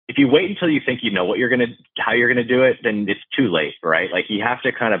you wait until you think you know how you're gonna do it, then it's too late, right? Like you have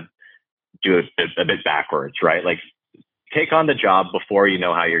to kind of do it a bit backwards, right? Like take on the job before you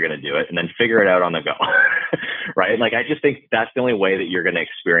know how you're going to do it, and then figure it out on the go, right? Like I just think that's the only way that you're going to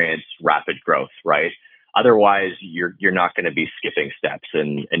experience rapid growth, right? Otherwise, you're not going to be skipping steps,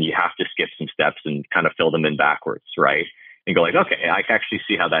 and you have to skip some steps and kind of fill them in backwards, right? And go like, okay, I can actually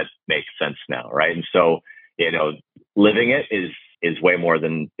see how that makes sense now, right? And so, living it is way more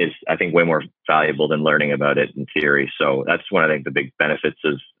valuable than learning about it in theory. So that's one of the big benefits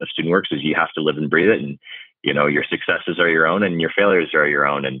of StudentWorks is you have to live and breathe it, and your successes are your own and your failures are your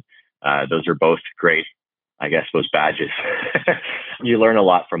own, and those are both great, I guess, those badges. You learn a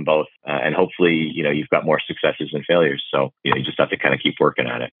lot from both, and hopefully you've got more successes than failures. So you just have to kind of keep working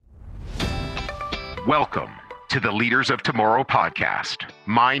at it. Welcome to the Leaders of Tomorrow podcast.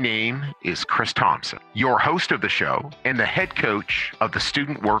 My name is Chris Thompson, your host of the show and the head coach of the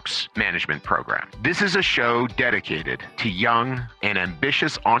StudentWorks Management Program. This is a show dedicated to young and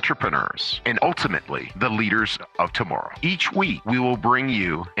ambitious entrepreneurs and ultimately the leaders of tomorrow. Each week, we will bring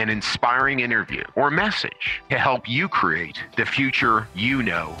you an inspiring interview or message to help you create the future you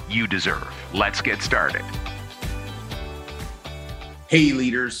know you deserve. Let's get started. Hey,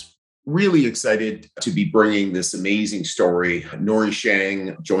 leaders. Really excited to be bringing this amazing story. Nori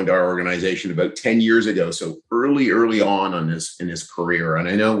Shang joined our organization about 10 years ago, so early on in his career. And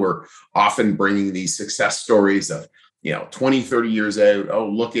I know we're often bringing these success stories of 20, 30 years out. Oh,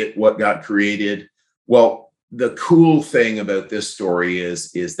 look at what got created. Well, the cool thing about this story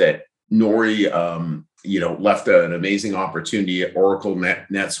is that Nori left an amazing opportunity at Oracle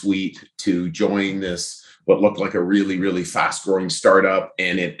NetSuite to join this what looked like a really, really fast-growing startup.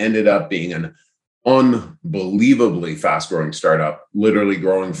 And it ended up being an unbelievably fast-growing startup, literally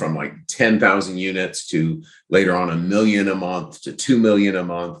growing from like 10,000 units to later on 1 million a month to 2 million a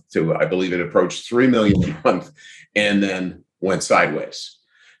month to, I believe it approached 3 million a month, and then went sideways.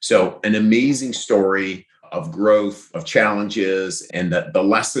 So an amazing story of growth, of challenges, and the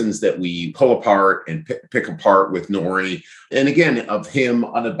lessons that we pull apart and pick apart with Nori. And again, of him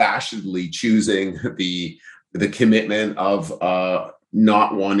unabashedly choosing the commitment of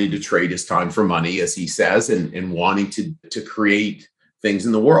not wanting to trade his time for money, as he says, and wanting to create things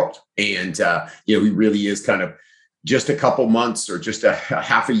in the world. And he really is kind of just a couple months or just a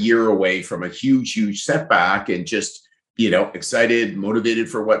half a year away from a huge setback, and just excited, motivated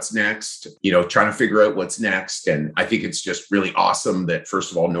for what's next, trying to figure out what's next. And I think it's just really awesome that, first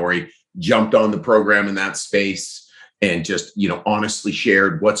of all, Nori jumped on the program in that space and just, honestly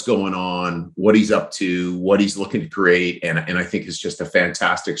shared what's going on, what he's up to, what he's looking to create. And I think it's just a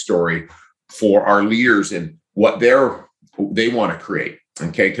fantastic story for our leaders and what they want to create.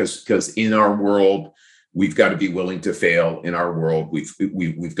 Okay. Because in our world, we've got to be willing to fail. In our world,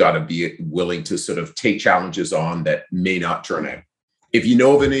 we've got to be willing to sort of take challenges on that may not turn out. If you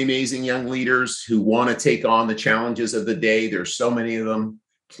know of any amazing young leaders who want to take on the challenges of the day, there's so many of them,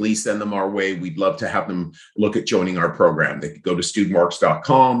 please send them our way. We'd love to have them look at joining our program. They could go to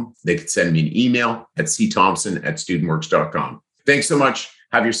studentworks.com. They could send me an email at cthompson@studentworks.com. Thanks so much.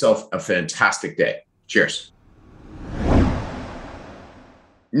 Have yourself a fantastic day. Cheers.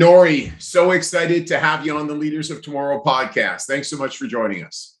 Nori, so excited to have you on the Leaders of Tomorrow podcast. Thanks so much for joining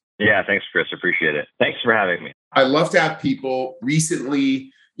us. Yeah, thanks, Chris. Appreciate it. Thanks for having me. I love to have people.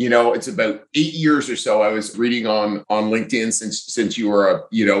 Recently, it's about 8 years or so. I was reading on LinkedIn since you were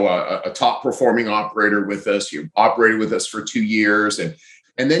a top performing operator with us. You operated with us for 2 years, and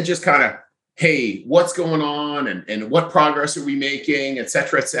then just kind of, hey, what's going on, and what progress are we making, et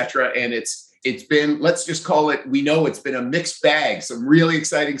cetera, et cetera. And it's been, let's just call it, we know it's been a mixed bag, some really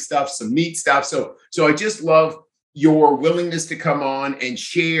exciting stuff, some neat stuff. So I just love your willingness to come on and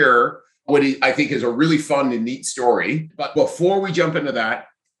share what I think is a really fun and neat story. But before we jump into that,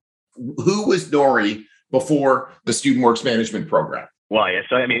 who was Nori before the StudentWorks Management Program? Well, yeah.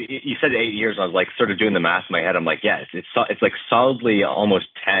 So, I mean, you said 8 years. I was like sort of doing the math in my head. I'm like, yeah, it's like solidly almost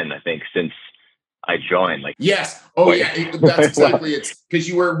 10, I think, since I joined. Like, yes. Oh, yeah. That's exactly it. Because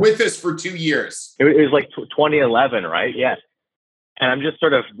you were with us for 2 years. It was like 2011, right? Yeah. And I'm just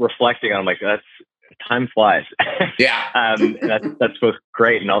sort of reflecting on, like, time flies. Yeah. That's both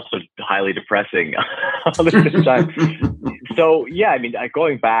great and also highly depressing all the time. So, yeah, I mean,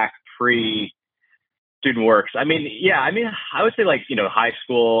 going back pre-StudentWorks, I would say, like, high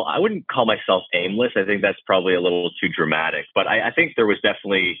school, I wouldn't call myself aimless. I think that's probably a little too dramatic. But I think there was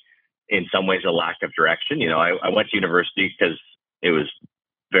definitely, in some ways, a lack of direction. I went to university because it was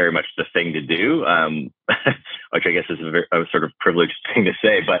very much the thing to do, which I guess is a sort of privileged thing to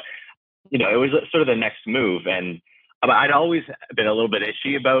say. But, it was sort of the next move. And I'd always been a little bit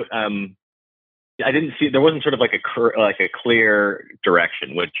itchy about, I didn't see, there wasn't sort of like a clear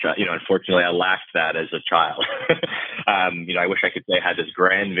direction, which, unfortunately I lacked that as a child. I wish I could say I had this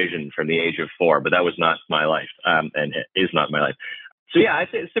grand vision from the age of 4, but that was not my life. And it is not my life. So yeah, I'd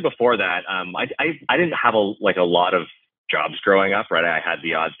say before that, I didn't have a lot of jobs growing up, right? I had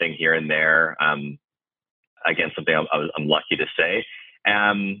the odd thing here and there. Again, something I'm lucky to say.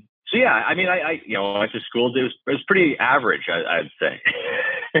 So yeah, I mean, I went to school. It was pretty average, I'd say.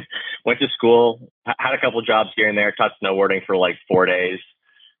 Went to school, had a couple jobs here and there, taught snowboarding for like 4 days.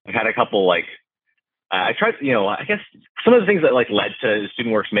 I had a couple I tried, I guess some of the things that led to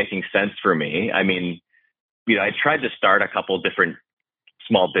StudentWorks making sense for me. I mean, I tried to start a couple different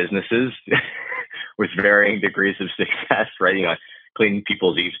small businesses with varying degrees of success, right? I cleaned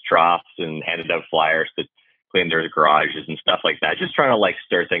people's eaves troughs and handed out flyers to clean their garages and stuff like that. Just trying to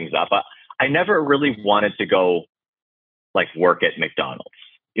stir things up. I never really wanted to go work at McDonald's.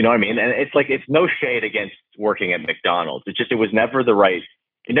 You know what I mean? And it's no shade against working at McDonald's. It was never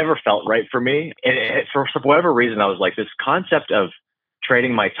it never felt right for me. And for whatever reason, I was like, this concept of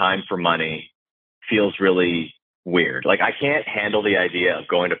trading my time for money feels really weird. I can't handle the idea of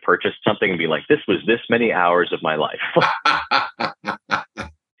going to purchase something and be like, this was this many hours of my life.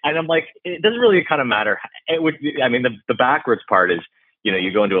 And I'm like, it doesn't really kind of matter. The backwards part is,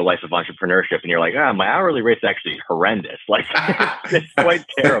 you go into a life of entrepreneurship and you're like, my hourly rate's actually horrendous. It's quite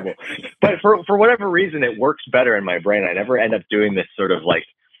terrible. But for whatever reason, it works better in my brain. I never end up doing this sort of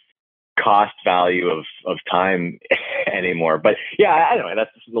cost value of time anymore. But yeah, I don't know.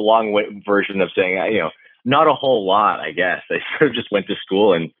 That's the long version of saying, not a whole lot, I guess. I sort of just went to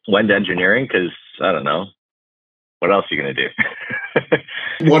school and went to engineering because, I don't know, what else are you going to do?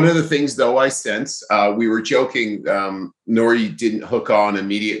 One of the things, though, I sense, we were joking, Nori didn't hook on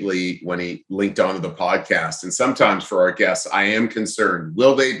immediately when he linked onto the podcast. And sometimes for our guests, I am concerned.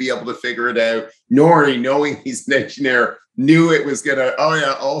 Will they be able to figure it out? Nori, knowing he's an engineer, knew it was going to,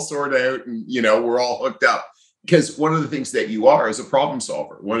 all sort out. And, we're all hooked up. Because one of the things that you are is a problem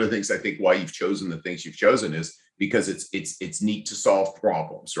solver. One of the things I think why you've chosen the things you've chosen is because it's neat to solve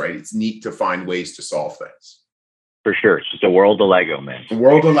problems, right? It's neat to find ways to solve things. For sure. It's just a world of Lego, man. A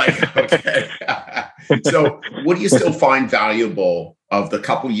world of Lego. Okay. So what do you still find valuable of the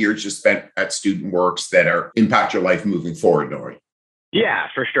couple years you spent at StudentWorks that impact your life moving forward, Nori? Yeah,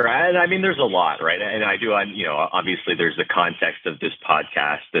 for sure. And I mean, there's a lot, right? And I do, obviously there's the context of this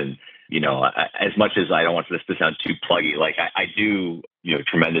podcast and, as much as I don't want this to sound too pluggy, I do,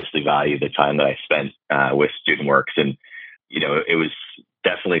 tremendously value the time that I spent with StudentWorks. And, it was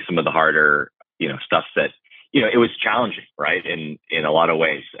definitely some of the harder, stuff that, it was challenging, right? In a lot of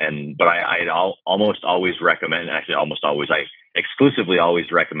ways. But I'd almost always recommend, actually almost always, I exclusively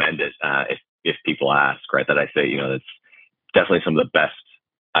always recommend it if people ask, right? That I say, that's definitely some of the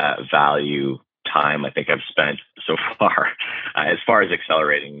best value time I think I've spent so far as far as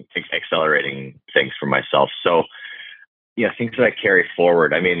accelerating things for myself. So things that I carry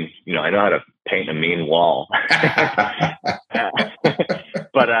forward. I mean, I know how to paint a mean wall,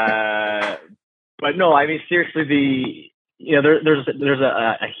 but no, I mean, seriously, there's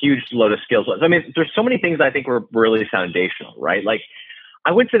a huge load of skills. I mean, there's so many things I think were really foundational, right?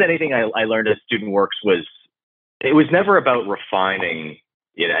 I wouldn't say that anything I learned at StudentWorks it was never about refining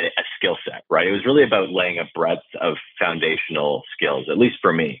a skill set, right? It was really about laying a breadth of foundational skills, at least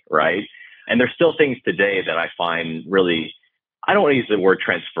for me, right? And there's still things today that I find really, I don't want to use the word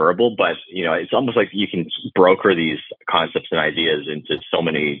transferable, but it's almost like you can broker these concepts and ideas into so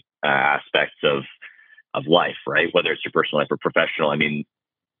many aspects of life, right? Whether it's your personal life or professional. I mean,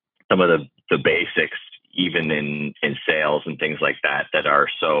 some of the basics, even in sales and things like that are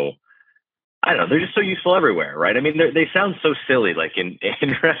so, I don't know, they're just so useful everywhere, right? I mean, they sound so silly,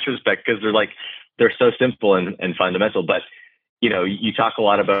 in retrospect, because they're so simple and fundamental. But you talk a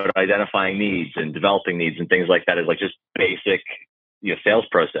lot about identifying needs and developing needs and things like that as just basic, sales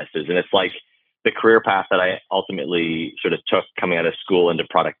processes. And it's the career path that I ultimately sort of took coming out of school into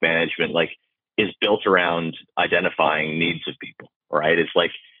product management, is built around identifying needs of people, right? It's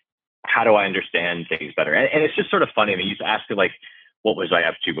how do I understand things better? And it's just sort of funny. I mean, you ask me what was I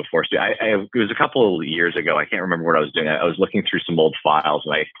up to before? So it was a couple of years ago. I can't remember what I was doing. I was looking through some old files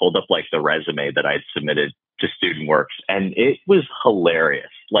and I pulled up the resume that I had submitted to StudentWorks, and it was hilarious.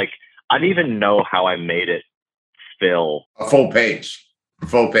 I don't even know how I made it fill a full page.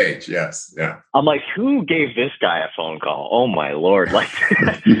 Yes. Yeah. I'm like, who gave this guy a phone call? Oh my Lord.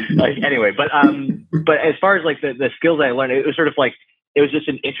 Anyway, but as far as the skills I learned, it was sort of it was just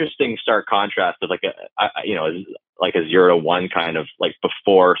an interesting stark contrast of a 0 to 1 kind of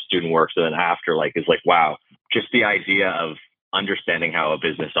before StudentWorks and then after, wow, just the idea of understanding how a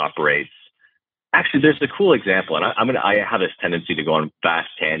business operates. Actually, there's a cool example, and I have this tendency to go on fast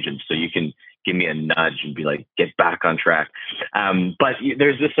tangents, so you can give me a nudge and be like, get back on track. But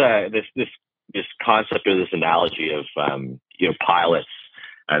there's this concept or this analogy of pilots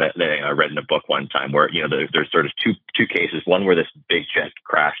that I read in a book one time, where there's sort of two cases. One where this big jet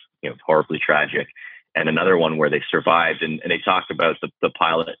crashed, horribly tragic, and another one where they survived. And they talked about the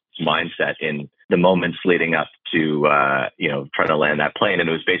pilot's mindset in the moments leading up to trying to land that plane. And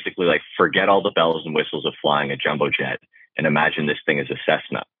it was basically like, forget all the bells and whistles of flying a jumbo jet and imagine this thing is a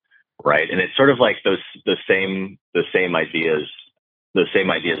Cessna, right? And it's sort of like the same ideas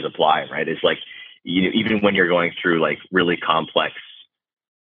apply, right? It's like, even when you're going through like really complex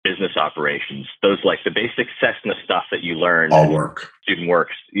business operations, those like the basic Cessna stuff that you learn all work. Student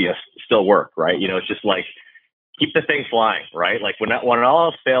Works, still work, right? It's just like, keep the thing flying, right? Like when all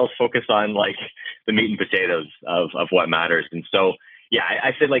else fails, focus on like the meat and potatoes of what matters. And so, yeah,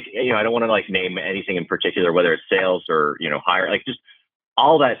 I said like, I don't want to like name anything in particular, whether it's sales or, hire, like just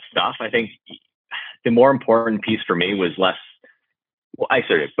all that stuff. I think the more important piece for me was less,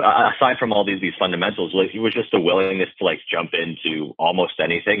 aside from all these fundamentals, like, it was just a willingness to like jump into almost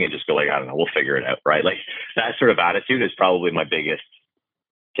anything and just go like, I don't know, we'll figure it out, right? Like that sort of attitude is probably my biggest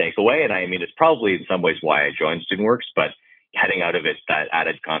takeaway. And I mean, it's probably in some ways why I joined Student Works, but heading out of it, that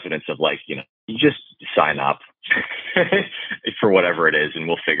added confidence of like, you just sign up for whatever it is and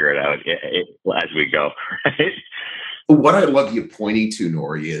we'll figure it out as we go, right? What I love you pointing to,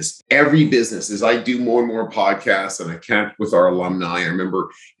 Nori, is every business, as I do more and more podcasts and I connect with our alumni. I remember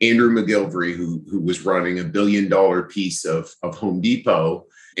Andrew McGilvery, who was running $1 billion piece of Home Depot.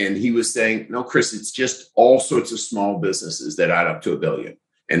 And he was saying, no, Chris, it's just all sorts of small businesses that add up to $1 billion.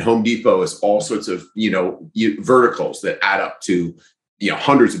 And Home Depot is all sorts of, verticals that add up to,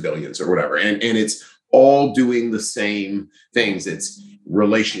 hundreds of billions or whatever. And it's all doing the same things. It's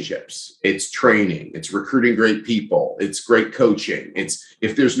relationships, it's training, it's recruiting great people, it's great coaching. It's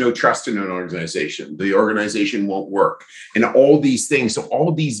if there's no trust in an organization, the organization won't work. And all these things. So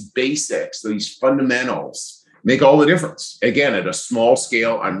all these basics, these fundamentals make all the difference. Again, at a small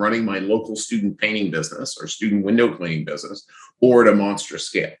scale, I'm running my local student painting business or student window cleaning business, or at a monstrous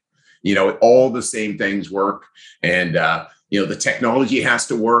scale. All the same things work. And the technology has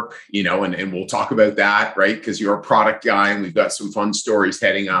to work, and we'll talk about that, right? Because you're a product guy and we've got some fun stories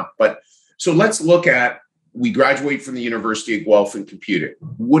heading up. But so let's look at, we graduate from the University of Guelph in computing.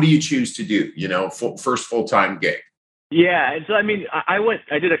 What do you choose to do? First full-time gig. Yeah. So, I mean, I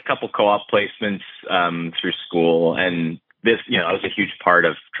did a couple co-op placements through school, and this, I was a huge part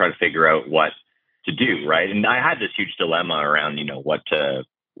of trying to figure out what to do. Right. And I had this huge dilemma around, what to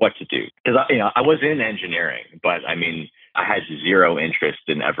do. Because, I was in engineering, but I mean, I had zero interest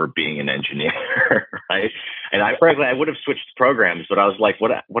in ever being an engineer, right? And frankly, I would have switched programs, but I was like,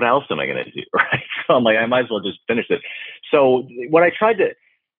 what else am I going to do, right? So I'm like, I might as well just finish it. So what I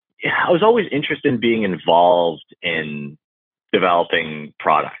was always interested in being involved in developing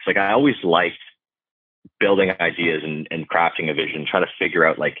products. Like I always liked building ideas and crafting a vision, trying to figure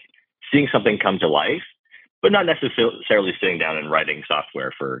out like seeing something come to life, but not necessarily sitting down and writing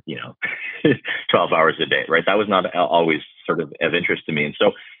software for, 12 hours a day, right? That was not always sort of interest to me. And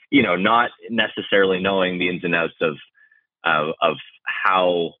so, not necessarily knowing the ins and outs of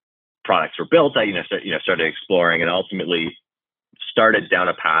how products were built, I, started exploring and ultimately started down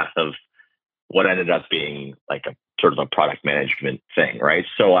a path of what ended up being like a sort of a product management thing, right?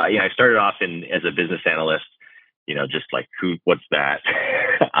 So, I started off as a business analyst, just like what's that?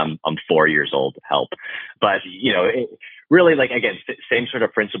 I'm 4 years old, help. But, really like, again, same sort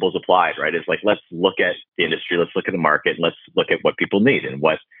of principles applied, right? It's like, let's look at the industry, let's look at the market, and let's look at what people need and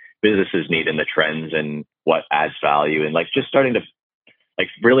what businesses need and the trends and what adds value. And like, just starting to like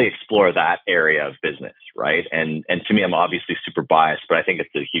really explore that area of business, right? And to me, I'm obviously super biased, but I think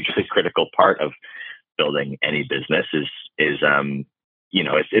it's a hugely critical part of building any business is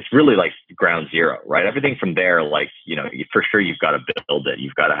it's really like ground zero, right? Everything from there, like, for sure you've got to build it.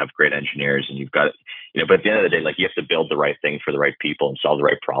 You've got to have great engineers and you've got to, but at the end of the day, like you have to build the right thing for the right people and solve the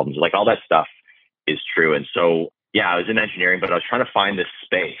right problems. Like all that stuff is true. And so, yeah, I was in engineering, but I was trying to find this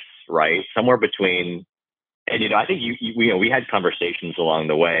space, right? Somewhere between, and, I think we had conversations along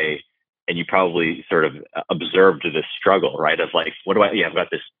the way and you probably sort of observed this struggle, right? Of like, I've got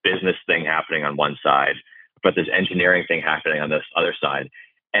this business thing happening on one side, but this engineering thing happening on this other side.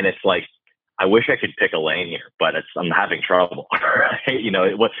 And it's like, I wish I could pick a lane here, but I'm having trouble, right?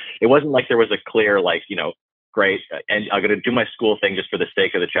 It wasn't like there was a clear, like, great, and I'm going to do my school thing just for the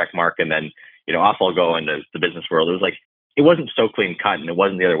sake of the check mark. And then, off I'll go into the business world. It was like, it wasn't so clean cut and it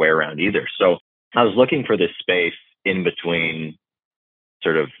wasn't the other way around either. So I was looking for this space in between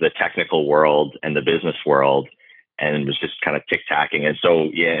sort of the technical world and the business world, and was just kind of tic-tacking. And so,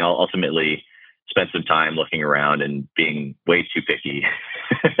 yeah, ultimately spent some time looking around and being way too picky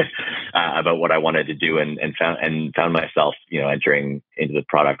about what I wanted to do, and found myself, entering into the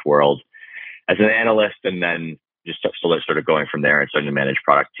product world as an analyst, and then just sort of going from there and starting to manage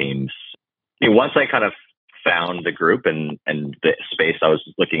product teams. Once I kind of found the group and the space I was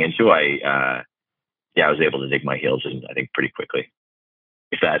looking into, I was able to dig my heels in, I think, pretty quickly.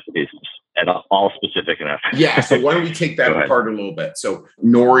 If that is at all specific enough. Yeah. So why don't we take that apart a little bit? So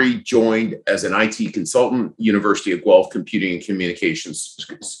Nori joined as an IT consultant, University of Guelph Computing and Communications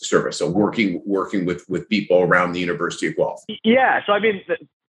Service. So working with people around the University of Guelph. Yeah. So I mean,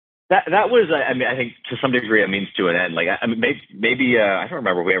 that was, I think to some degree a means to an end. Like, maybe I don't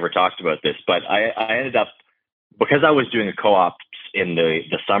remember if we ever talked about this, but I ended up, because I was doing a co-op in the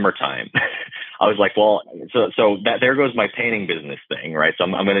summertime, I was like, well, so that there goes my painting business thing, right? So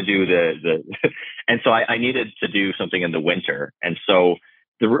I'm going to do the and so I needed to do something in the winter. And so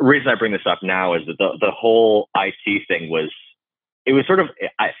the reason I bring this up now is that the whole IT thing was sort of,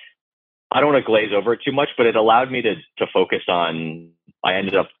 I don't want to glaze over it too much, but it allowed me to focus on, I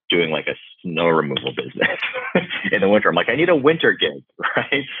ended up doing like a snow removal business in the winter. I'm like, I need a winter gig,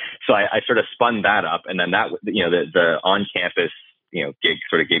 right? So I sort of spun that up, and then that, the on-campus, gig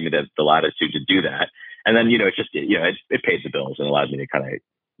sort of gave me the latitude to do that. And then, it paid the bills and allowed me to kind of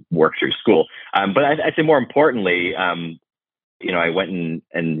work through school. But I'd say more importantly, I went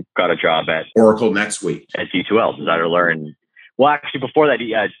and got a job at Oracle NetSuite, at D2L, Desire to Learn. Well, actually, before that,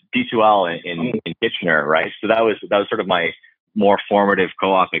 D2L in Kitchener, right? So that was sort of my more formative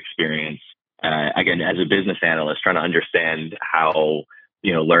co-op experience. Again, as a business analyst, trying to understand how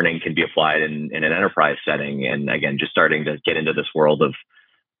learning can be applied in an enterprise setting, and again, just starting to get into this world of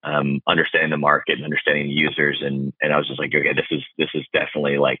understanding the market and understanding the users, and I was just like, okay, this is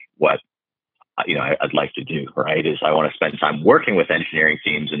definitely like what I'd like to do, right? Is I want to spend time working with engineering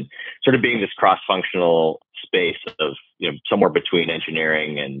teams and sort of being this cross-functional space of, somewhere between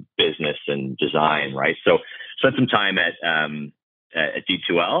engineering and business and design, right? So spent some time at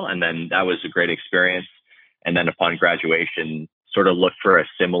D2L, and then that was a great experience. And then upon graduation, sort of looked for a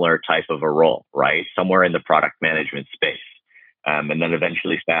similar type of a role, right? Somewhere in the product management space. And then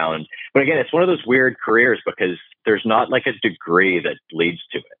eventually found, but again, it's one of those weird careers because there's not like a degree that leads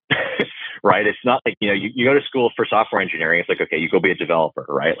to it, right? It's not like, you go to school for software engineering. It's like, okay, you go be a developer,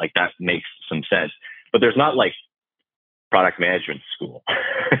 right? Like that makes some sense, but there's not like product management school,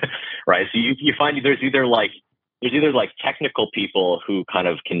 right? So you find there's either like technical people who kind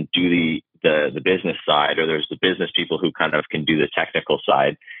of can do the business side, or there's the business people who kind of can do the technical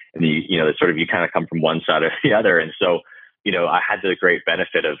side. And that sort of, you kind of come from one side or the other. And so, I had the great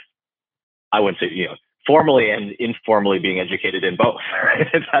benefit of, I wouldn't say, formally and informally being educated in both, right?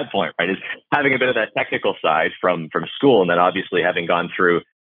 At that point, right? Is having a bit of that technical side from school, and then obviously having gone through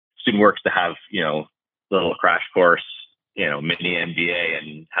StudentWorks to have, little crash course, mini MBA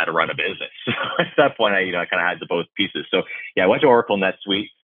and how to run a business. So at that point, I kind of had the both pieces. So yeah, I went to Oracle NetSuite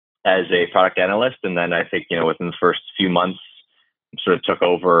as a product analyst. And then I think, within the first few months, sort of took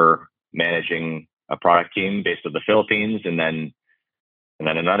over managing a product team based in the Philippines, and then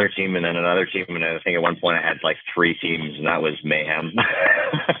another team, and then another team. And I think at one point I had like 3 teams, and that was mayhem.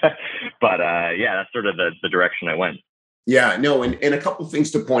 But yeah, that's sort of the direction I went. Yeah, no. And a couple of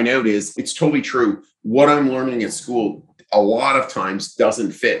things to point out is it's totally true. What I'm learning at school a lot of times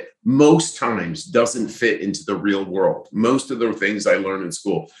most times doesn't fit into the real world. Most of the things I learn in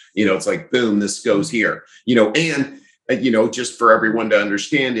school, it's like, boom, this goes here, and just for everyone to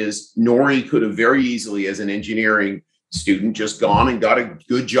understand is Nori could have very easily, as an engineering student, just gone and got a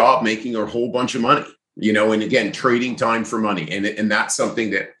good job making a whole bunch of money, and again, trading time for money. And that's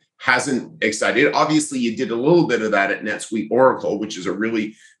something that hasn't excited. Obviously, you did a little bit of that at NetSuite Oracle, which is a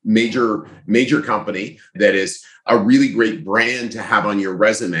really major company that is a really great brand to have on your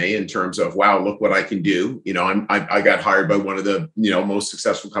resume in terms of, wow, look what I can do. I got hired by one of the most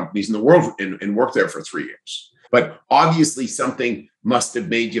successful companies in the world and worked there for 3 years. But obviously, something must have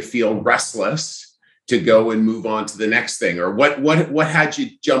made you feel restless to go and move on to the next thing, or what had you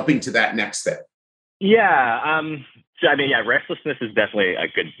jumping to that next thing? Yeah. So, I mean, yeah, restlessness is definitely a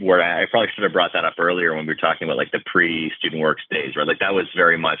good word. I probably should have brought that up earlier when we were talking about like the pre-StudentWorks days, right? Like that was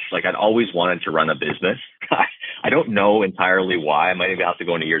very much like I'd always wanted to run a business. I don't know entirely why. I might even have to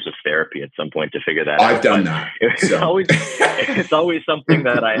go into years of therapy at some point to figure that out. I've done that. It's always something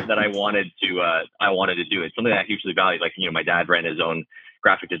that I wanted to do. It's something that I hugely value. Like, my dad ran his own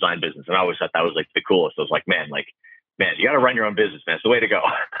graphic design business, and I always thought that was like the coolest. I was like, man, like man, you got to run your own business, man. It's the way to go.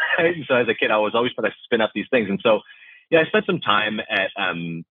 And so as a kid, I was always trying to spin up these things. And so, I spent some time at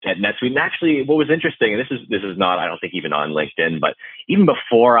NetSuite. And actually, what was interesting, and this is not, I don't think, even on LinkedIn, but even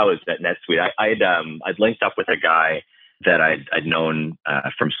before I was at NetSuite, I'd linked up with a guy that I'd known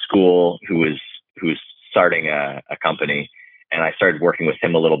from school who was starting a company, and I started working with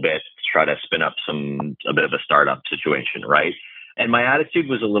him a little bit to try to spin up a bit of a startup situation, right? And my attitude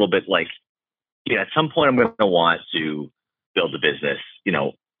was a little bit like, at some point I'm going to want to build a business.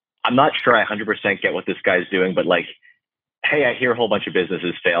 I'm not sure I 100% get what this guy's doing, but like, hey, I hear a whole bunch of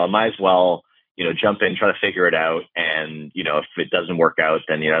businesses fail. I might as well, jump in, try to figure it out. And, if it doesn't work out,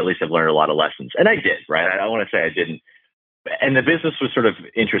 then, at least I've learned a lot of lessons. And I did, right? I don't want to say I didn't. And the business was sort of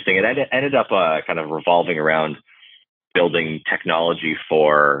interesting. It ended up kind of revolving around building technology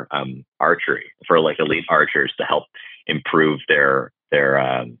for archery, for like elite archers to help improve their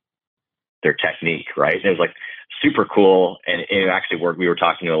technique, right? And it was like super cool. And it actually worked. We were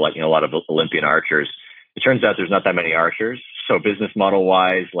talking to a lot of Olympian archers. It turns out there's not that many archers. So business model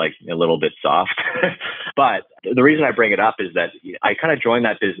wise, like a little bit soft. But the reason I bring it up is that I kind of joined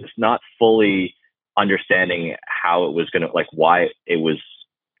that business not fully understanding how it was going to, like why it was,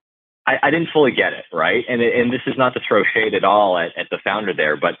 I didn't fully get it, right? And this is not to throw shade at all at the founder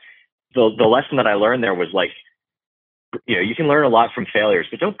there, but the lesson that I learned there was like, you can learn a lot from failures,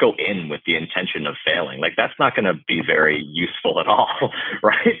 but don't go in with the intention of failing. Like that's not going to be very useful at all,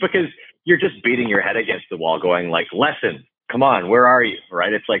 right? Because you're just beating your head against the wall going like, lesson, come on, where are you,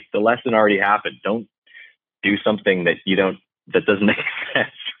 right? It's like the lesson already happened. Don't do something that doesn't make sense,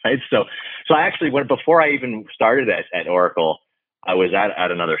 right? So I actually before I even started at Oracle, I was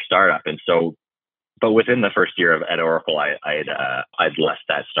at another startup. And so, but within the first year at Oracle, I'd left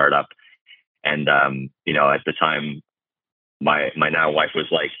that startup. And, at the time, my now wife was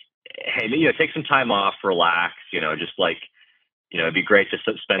like, hey, take some time off, relax, just like, it'd be great to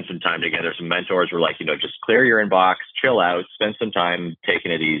spend some time together. Some mentors were like, just clear your inbox, chill out, spend some time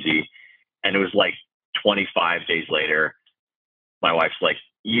taking it easy. And it was like 25 days later, my wife's like,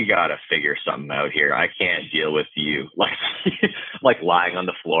 you got to figure something out here. I can't deal with you like lying on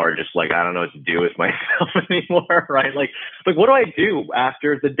the floor, just like, I don't know what to do with myself anymore. Right. Like what do I do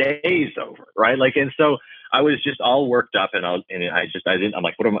after the day's over? Right. Like, and so I was just all worked up and I'm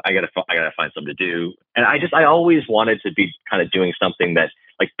like, I gotta find something to do. And I always wanted to be kind of doing something that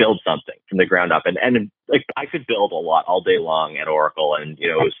like build something from the ground up. And like, I could build a lot all day long at Oracle and,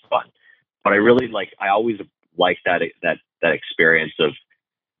 it was fun, but I always liked that experience of,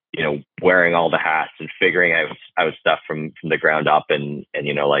 wearing all the hats and figuring out stuff from the ground up and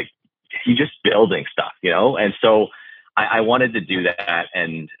like you just building stuff, and so I wanted to do that.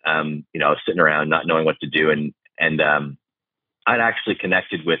 And, I was sitting around not knowing what to do. And I'd actually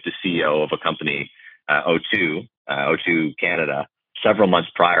connected with the CEO of a company, O2 Canada, several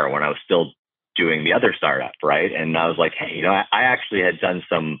months prior when I was still doing the other startup. Right. And I was like, hey, I actually had done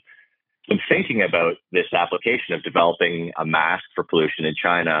some thinking about this application of developing a mask for pollution in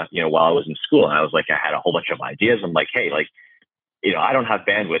China, while I was in school. And I was like, I had a whole bunch of ideas. I'm like, hey, like, I don't have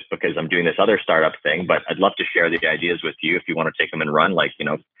bandwidth because I'm doing this other startup thing, but I'd love to share the ideas with you if you want to take them and run, like,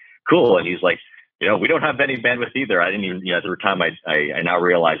 cool. And he's like, we don't have any bandwidth either. I didn't even, at the time I now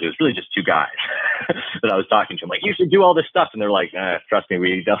realize it was really just two guys that I was talking to. I'm like, you should do all this stuff. And they're like, trust me,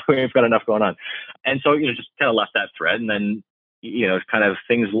 we've got enough going on. And so, just kind of left that thread. And then, kind of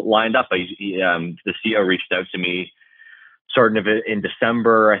things lined up. The CEO reached out to me sort of in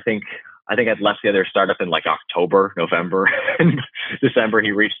December. I think I'd left the other startup in like October, November, and December he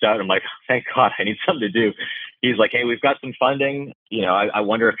reached out. I'm like, thank God, I need something to do. He's like, hey, we've got some funding. I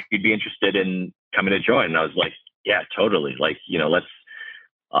wonder if you'd be interested in coming to join. And I was like, yeah, totally. Like,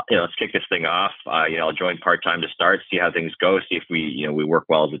 let's kick this thing off. I'll join part-time to start, see how things go, see if we work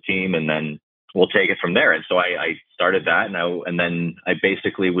well as a team, and then we'll take it from there. And so I started that, and then I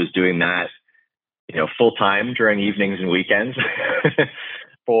basically was doing that, full time during evenings and weekends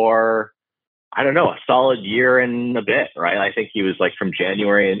for, I don't know, a solid year and a bit, right? I think he was like from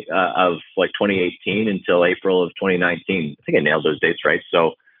January of like 2018 until April of 2019. I think I nailed those dates, right?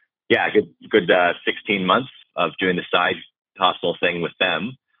 So yeah, good 16 months of doing the side hustle thing with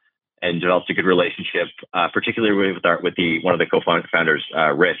them, and developed a good relationship, particularly with one of the co-founders,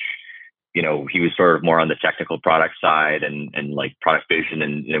 Rich. He was sort of more on the technical product side and like product vision,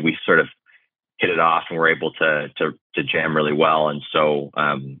 and we sort of hit it off and were able to jam really well. And so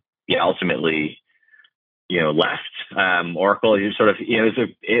ultimately, left Oracle. You sort of, it's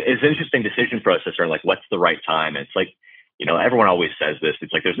an interesting decision process around like what's the right time. And it's like, everyone always says this.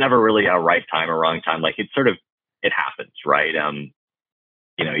 It's like there's never really a right time or wrong time. Like it happens, right?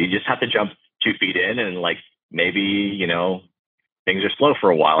 You just have to jump 2 feet in and like maybe, things are slow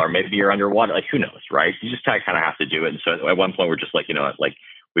for a while, or maybe you're underwater. Like, who knows, right? You just kind of have to do it. And so at one point, we're just like, like,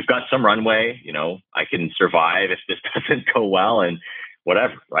 we've got some runway. I can survive if this doesn't go well, and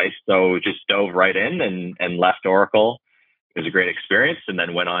whatever, right? So just dove right in and left Oracle. It was a great experience, and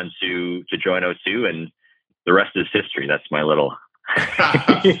then went on to join O2, and the rest is history. That's my little.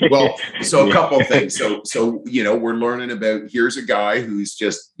 Well, so a couple of things. So we're learning about, here's a guy who's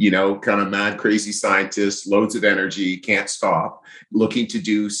just, kind of mad, crazy scientist, loads of energy, can't stop, looking to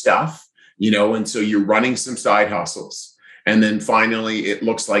do stuff, and so you're running some side hustles. And then finally, it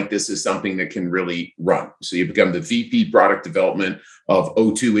looks like this is something that can really run. So you become the VP product development of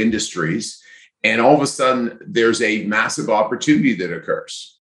O2 Industries. And all of a sudden, there's a massive opportunity that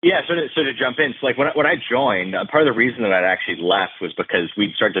occurs. Yeah, so to jump in, so like when I joined, part of the reason that I actually left was because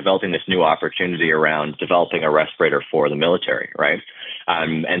we'd started developing this new opportunity around developing a respirator for the military, right?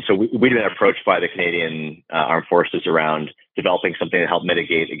 And so we'd been approached by the Canadian Armed Forces around developing something to help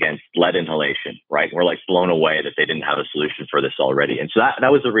mitigate against lead inhalation, right? And we're like blown away that they didn't have a solution for this already. And so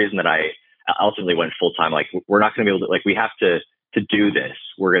that was the reason that I ultimately went full time. Like, we're not going to be able to, like, we have to do this.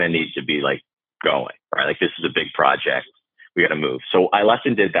 We're going to need to be like going, right? Like, this is a big project. We got to move. So I left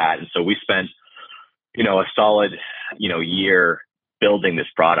and did that. And so we spent, a solid, year building this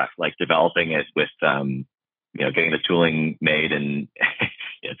product, like developing it with, getting the tooling made, and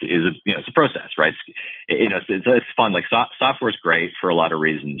it's a process, right? It's fun. Like, software is great for a lot of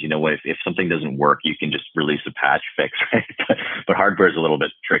reasons. If something doesn't work, you can just release a patch fix, right? But hardware is a little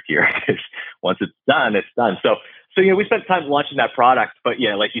bit trickier. Once it's done, it's done. So we spent time launching that product, but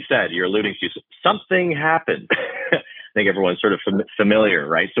like you said, you're alluding to, something happened. I think everyone's sort of familiar,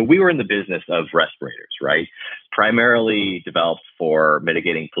 right? So we were in the business of respirators, right? Primarily developed for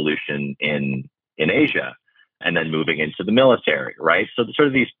mitigating pollution in Asia, and then moving into the military, right? So sort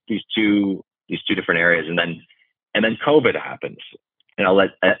of these two different areas, and then COVID happens, and I'll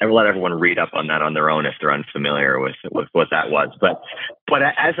let everyone read up on that on their own if they're unfamiliar with what that was. But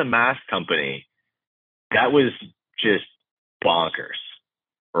as a mask company, that was just bonkers,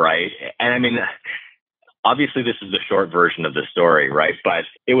 right? And I mean, obviously, this is the short version of the story, right? But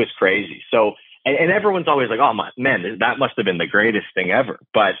it was crazy. So, and everyone's always like, "Oh man, that must have been the greatest thing ever."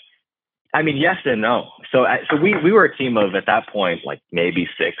 But I mean, yes and no. So we were a team of, at that point, like maybe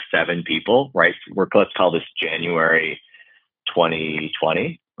 6, 7 people, right? Let's call this January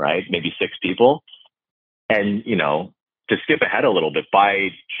 2020, right? Maybe 6 people. And, to skip ahead a little bit, by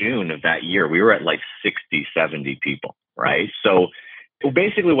June of that year, we were at like 60, 70 people, right? So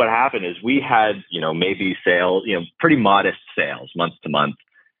basically what happened is we had, maybe sales, pretty modest sales month to month.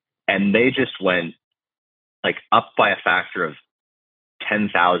 And they just went like up by a factor of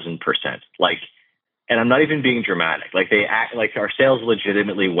 10,000%. Like, and I'm not even being dramatic. Like, our sales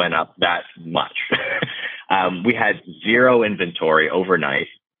legitimately went up that much. We had 0 inventory overnight.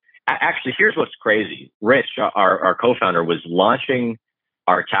 Actually, here's what's crazy. Rich, our co-founder, was launching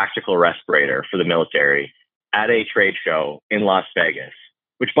our tactical respirator for the military at a trade show in Las Vegas,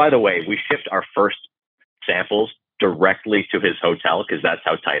 which, by the way, we shipped our first samples directly to his hotel because that's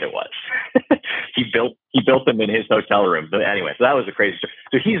how tight it was. He built them in his hotel room. But anyway, so that was a crazy story.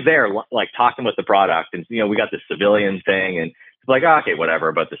 So he's there, like, talking with the product, and we got this civilian thing, and it's like, oh, okay, whatever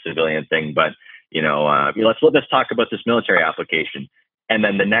about the civilian thing, but let's talk about this military application. And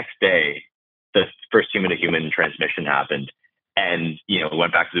then the next day, the first human-to-human transmission happened. And,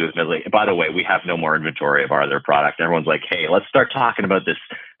 went back to the military. By the way, we have no more inventory of our other product. And everyone's like, hey, let's start talking about this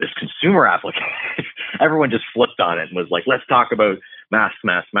consumer application. Everyone just flipped on it and was like, let's talk about masks.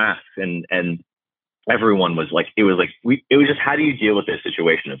 And everyone was like, it was just, how do you deal with this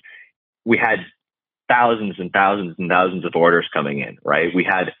situation? We had thousands and thousands and thousands of orders coming in, right? We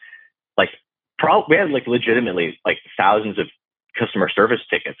had legitimately like thousands of customer service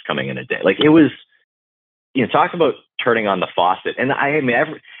tickets coming in a day. Like, it was, talk about turning on the faucet. And I mean,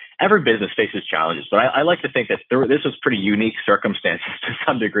 every business faces challenges, but I like to think that this was pretty unique circumstances to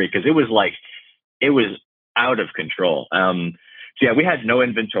some degree, because it was out of control. So yeah, we had no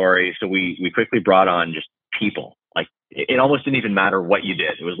inventory, so we quickly brought on just people. Like, it almost didn't even matter what you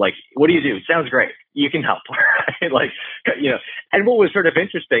did. It was like, what do you do? It sounds great. You can help. Like, and what was sort of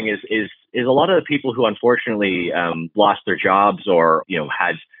interesting is a lot of the people who unfortunately lost their jobs or,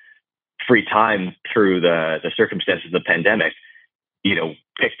 had free time through the circumstances of the pandemic,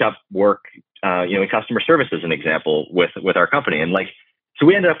 picked up work, in customer service as an example with our company. And like, so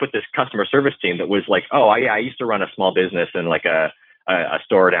we ended up with this customer service team that was like, oh yeah, I used to run a small business in like a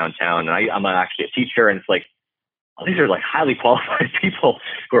store downtown, and I'm actually a teacher. And it's like, oh, these are like highly qualified people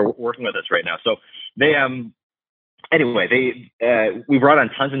who are working with us right now. So they anyway, we brought on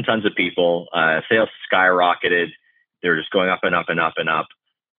tons and tons of people. Sales skyrocketed. They were just going up and up and up and up.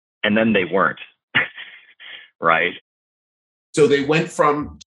 And then they weren't, right? So they went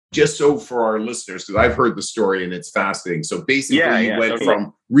from, just so for our listeners, because I've heard the story and it's fascinating. So basically you went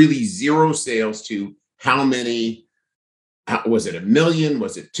from really zero sales to how many, was it 1 million?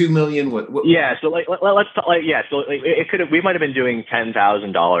 Was it 2 million? What? Yeah. So let's talk, so it could have, we might've been doing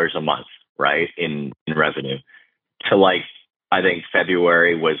 $10,000 a month, right? In revenue to like, I think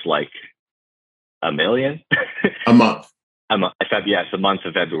February was like $1 million a month. Yeah, it's the month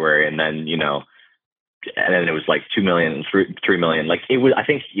of February, and then and then it was like 2 million, 3 million. Like it was, I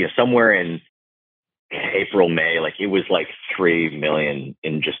think, somewhere in April, May, like it was like 3 million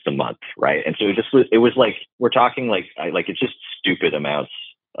in just a month, right? And so it was like we're talking like it's just stupid amounts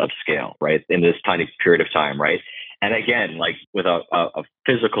of scale, right, in this tiny period of time, right? And again, like with a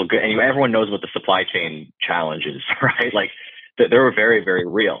physical good, and everyone knows what the supply chain challenge is, right? Like they were very, very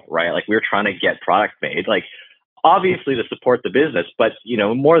real, right? Like we were trying to get product made, like obviously to support the business, but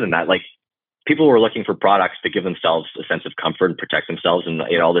more than that, like people were looking for products to give themselves a sense of comfort and protect themselves, and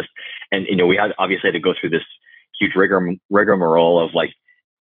all this. And we had obviously to go through this huge rigmarole of like,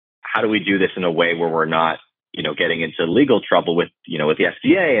 how do we do this in a way where we're not getting into legal trouble with with the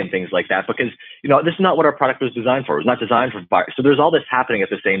FDA and things like that, because this is not what our product was designed for. It was not designed for fire. So there's all this happening at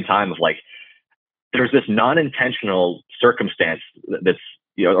the same time of like, there's this non-intentional circumstance that's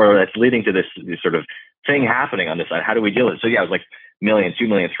or that's leading to this sort of thing happening on this side. How do we deal with it? So yeah, it was like million, 2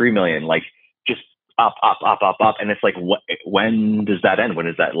 million, 3 million, like just up. And it's like, when does that end? When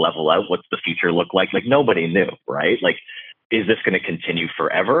does that level out? What's the future look like? Like nobody knew, right? Like, is this going to continue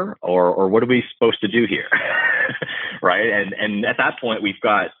forever, or what are we supposed to do here? Right. And at that point, we've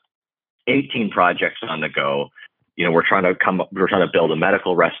got 18 projects on the go. We're trying to build a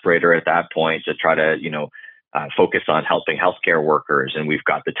medical respirator at that point to try to, focus on helping healthcare workers. And we've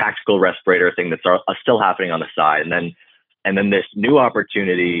got the tactical respirator thing that's still happening on the side. And then this new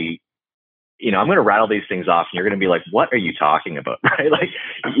opportunity, I'm going to rattle these things off and you're going to be like, what are you talking about? Right. Like,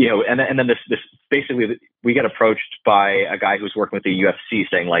 and then this basically we get approached by a guy who's working with the UFC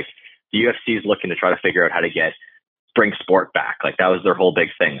saying like, the UFC is looking to try to figure out how to bring sport back. Like that was their whole big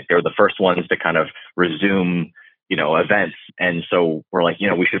thing. Like, they were the first ones to kind of resume, events. And so we're like,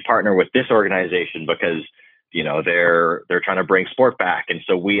 we should partner with this organization because, they're trying to bring sport back. And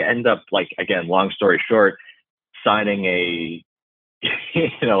so we end up, like, again, long story short, signing a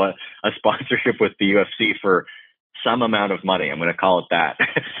sponsorship with the UFC for some amount of money. I'm going to call it that.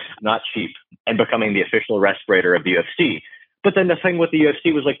 Not cheap, and becoming the official respirator of the UFC. But then the thing with the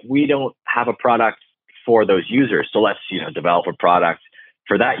UFC was like, we don't have a product for those users. So let's, develop a product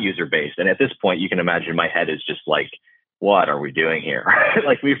for that user base. And at this point, you can imagine my head is just like, what are we doing here?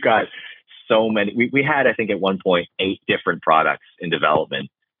 Like we've got so many, we had, I think at one point, 8 different products in development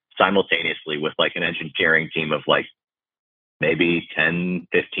simultaneously with like an engineering team of like maybe 10,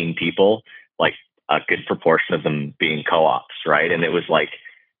 15 people, like a good proportion of them being co-ops. Right. And it was like,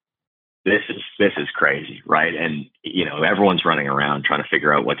 this is crazy. Right. And, everyone's running around trying to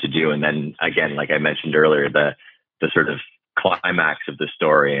figure out what to do. And then again, like I mentioned earlier, the sort of climax of the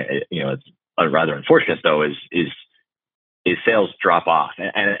story, it's rather unfortunate though, is sales drop off,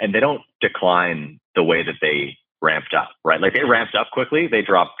 and they don't decline the way that they ramped up, right? Like they ramped up quickly, they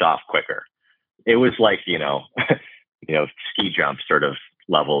dropped off quicker. It was like, ski jump sort of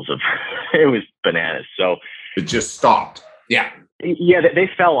levels of, it was bananas. So it just stopped. Yeah. Yeah. They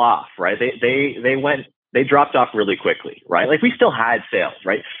fell off, right? They dropped off really quickly, right? Like we still had sales,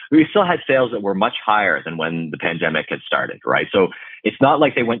 right? We still had sales that were much higher than when the pandemic had started, right? So it's not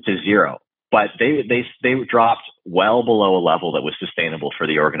like they went to zero, but they dropped well below a level that was sustainable for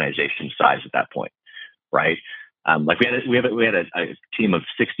the organization size at that point, right? Like we had a team of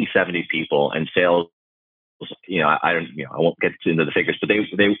 60, 70 people, and sales, I won't get into the figures, but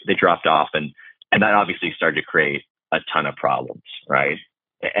they dropped off, and that obviously started to create a ton of problems, right?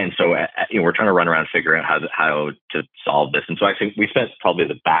 And so we're trying to run around figuring out how to solve this. And so I think we spent probably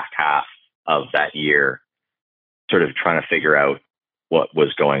the back half of that year sort of trying to figure out what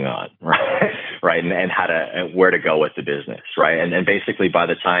was going on, right? Right. And where to go with the business. Right. And basically by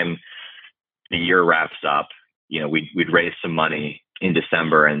the time the year wraps up, we'd raised some money in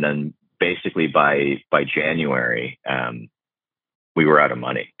December, and then basically by January, we were out of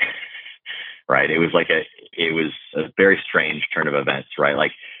money. Right. It was a very strange turn of events, right?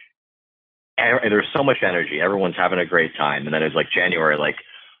 Like there's so much energy. Everyone's having a great time. And then it's like January, like,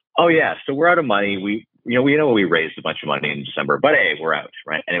 oh yeah, so we're out of money. We raised a bunch of money in December, but hey, we're out.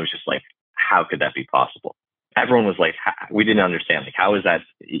 Right. And it was just like, how could that be possible? Everyone was like, we didn't understand. Like, how is that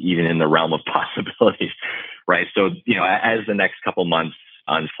even in the realm of possibilities? right? So, as the next couple months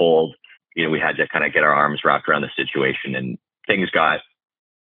unfold, we had to kind of get our arms wrapped around the situation, and things got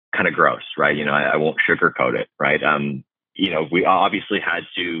kind of gross, right? I won't sugarcoat it, right? We obviously had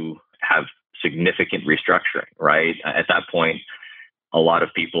to have significant restructuring, right? At that point, a lot of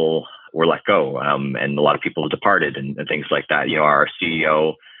people were let go, and a lot of people departed and things like that. Our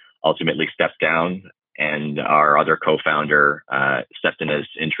CEO ultimately stepped down, and our other co-founder stepped in as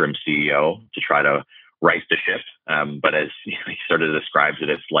interim CEO to try to right the ship. But as he sort of describes it,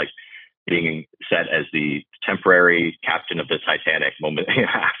 it's like being set as the temporary captain of the Titanic moment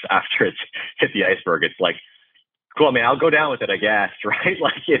after it's hit the iceberg. It's like, cool. I mean, I'll go down with it, I guess, right?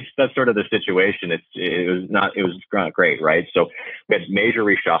 Like that's sort of the situation. It was not great, right? So we had major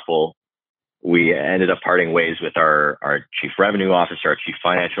reshuffle. We ended up parting ways with our chief revenue officer, our chief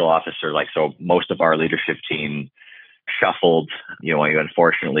financial officer. So most of our leadership team shuffled. We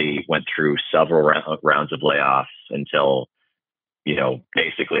unfortunately went through several rounds of layoffs until,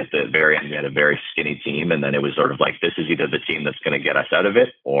 basically at the very end, we had a very skinny team. And then it was sort of like, this is either the team that's going to get us out of it,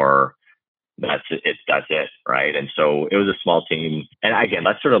 or that's it. Right. And so it was a small team. And again,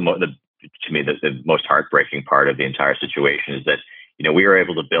 that's sort of to me, the most heartbreaking part of the entire situation is that, we were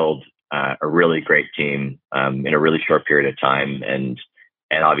able to build a really great team in a really short period of time. And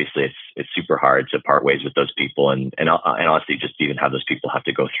obviously it's super hard to part ways with those people and honestly just even have those people have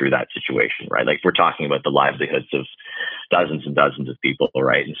to go through that situation, right? Like we're talking about the livelihoods of dozens and dozens of people,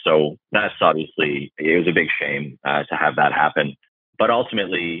 right? And so that's obviously, it was a big shame to have that happen. But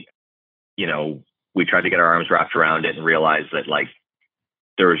ultimately, we tried to get our arms wrapped around it and realized that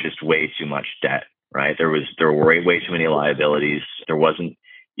there was just way too much debt, right? There were way too many liabilities. There wasn't,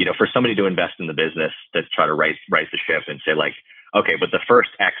 for somebody to invest in the business to try to right the ship and say okay, but the first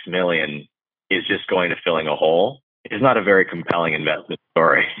X million is just going to filling a hole is not a very compelling investment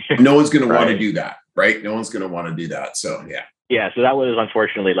story. No one's going to want to do that, right? No one's going to want to do that. So yeah. Yeah. So that was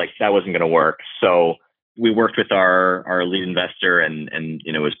unfortunately that wasn't going to work. So we worked with our lead investor and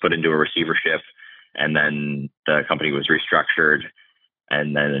was put into a receivership, and then the company was restructured,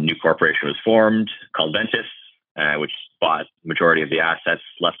 and then a new corporation was formed called Ventus, which bought majority of the assets,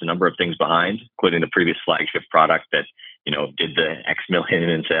 left a number of things behind, including the previous flagship product that, did the X million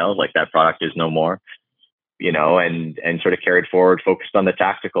in sales. Like that product is no more, and sort of carried forward, focused on the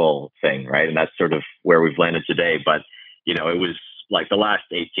tactical thing. Right. And that's sort of where we've landed today. But, it was like the last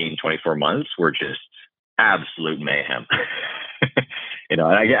 18, 24 months were just absolute mayhem. And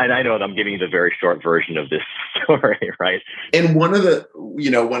I know that I'm giving you the very short version of this story, right? And one of the,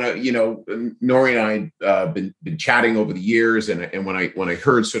 Nori and I been chatting over the years, and when I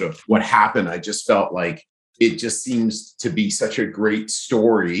heard sort of what happened, I just felt like it just seems to be such a great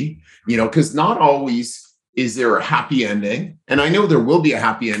story, because not always is there a happy ending. And I know there will be a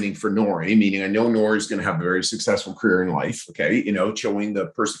happy ending for Nori, meaning I know Nori is going to have a very successful career in life. Okay. Showing the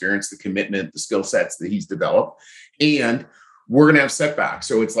perseverance, the commitment, the skill sets that he's developed. And we're going to have setbacks.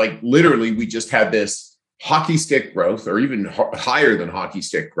 So it's like literally we just had this hockey stick growth, or even higher than hockey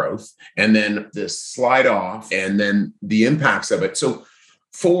stick growth, and then this slide off, and then the impacts of it. So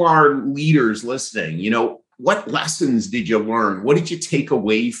for our leaders listening, what lessons did you learn? What did you take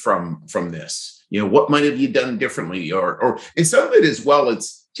away from this? What might have you done differently? Or and some of it as well,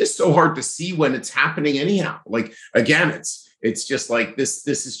 it's just so hard to see when it's happening anyhow. Like, again, it's just like this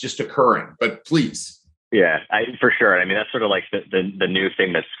is just occurring, but please. Yeah, for sure. I mean, that's sort of like the new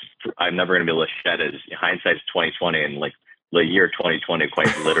thing that's I'm never going to be able to shed is hindsight's 2020, and like the year 2020, quite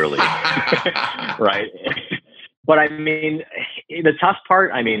literally, right? But I mean, the tough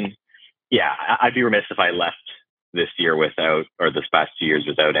part, yeah, I'd be remiss if I left this year without, or this past 2 years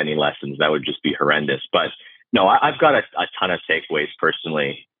without any lessons. That would just be horrendous. But no, I've got a ton of takeaways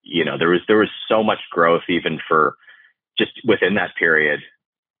personally. There was so much growth even for just within that period.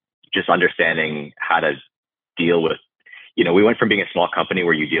 Just understanding how to deal with, we went from being a small company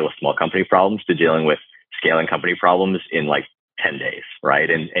where you deal with small company problems to dealing with scaling company problems in like 10 days. Right.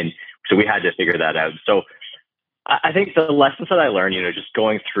 And so we had to figure that out. So I think the lessons that I learned, just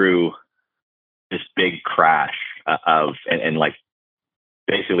going through this big crash and like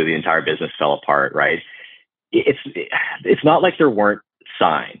basically the entire business fell apart. Right. It's not like there weren't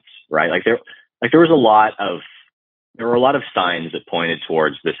signs, right? There were a lot of signs that pointed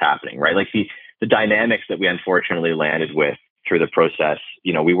towards this happening, right? Like the dynamics that we unfortunately landed with through the process,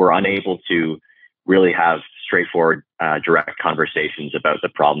 we were unable to really have straightforward, direct conversations about the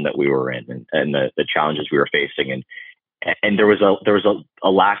problem that we were in and the challenges we were facing. And there was a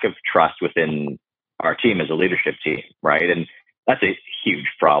lack of trust within our team as a leadership team, right? And that's a huge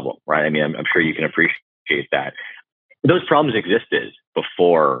problem, right? I mean, I'm sure you can appreciate that. Those problems existed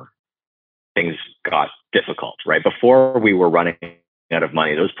before things got difficult, right? Before we were running out of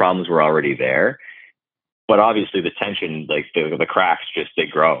money, those problems were already there. But obviously the tension, like the cracks they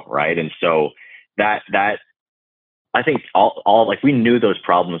grow, right? And so that I think all like we knew those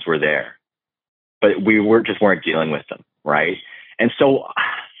problems were there, but we weren't dealing with them, right? And so,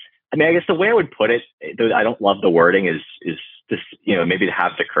 I mean, I guess the way I would put it, I don't love the wording, is this, maybe to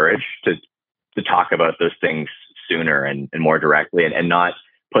have the courage to talk about those things sooner and more directly, and not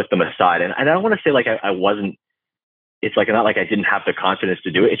put them aside. And I don't want to say like I wasn't. It's like not like I didn't have the confidence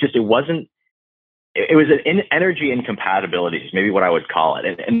to do it. It's just it wasn't. It was an energy incompatibilities, maybe what I would call it,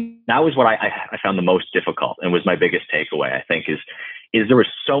 and that was what I found the most difficult, and was my biggest takeaway. I think is there was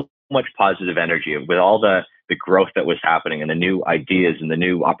so much positive energy with all the growth that was happening and the new ideas and the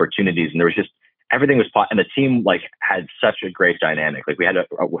new opportunities, and there was just everything was and the team like had such a great dynamic. Like we had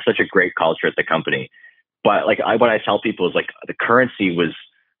such a great culture at the company, but like what I tell people is like the currency was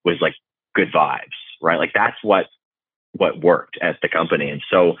like good vibes, right? Like that's what worked at the company, and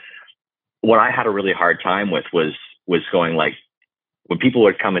so. What I had a really hard time with was going like, when people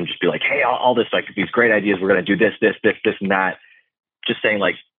would come and just be like, hey, all this, like these great ideas, we're going to do this, and that, just saying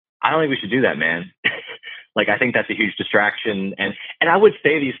like, I don't think we should do that, man. Like, I think that's a huge distraction. And I would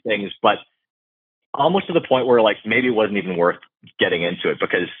say these things, but almost to the point where like, maybe it wasn't even worth getting into it,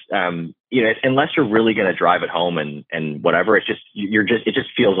 because, unless you're really going to drive it home and whatever, it just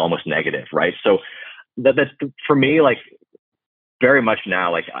feels almost negative. Right. So that for me, like, very much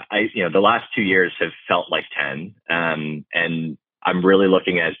now, like the last 2 years have felt like 10. And I'm really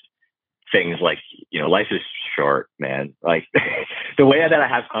looking at things like, life is short, man. Like the way that I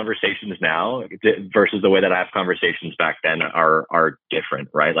have conversations now versus the way that I have conversations back then are different,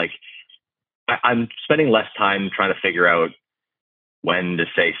 right? Like I'm spending less time trying to figure out when to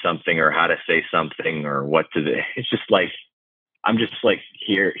say something or how to say something or what to do. It's just like, I'm just like,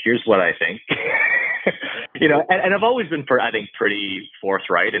 here's what I think. And I've always been, I think, pretty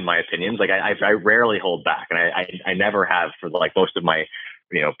forthright in my opinions. Like I rarely hold back, and I never have for like most of my,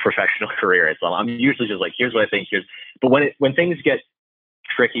 professional career. So I'm usually just like, here's what I think. But when things get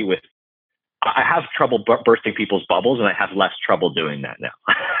tricky I have trouble bursting people's bubbles, and I have less trouble doing that now.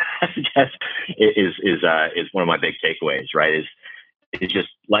 I guess is one of my big takeaways. Right? Is just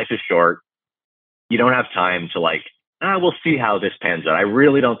life is short. You don't have time to like, we'll see how this pans out. I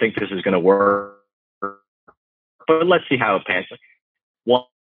really don't think this is going to work. But let's see how it pans out. Well,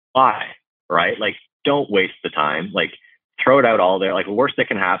 why? Right? Like, don't waste the time. Like, throw it out all there. Like, the worst that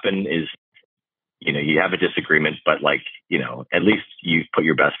can happen is, you have a disagreement, but like, at least you put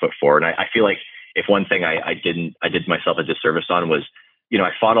your best foot forward. And I feel like if one thing I did myself a disservice on was,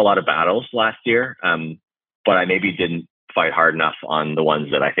 I fought a lot of battles last year, but I maybe didn't fight hard enough on the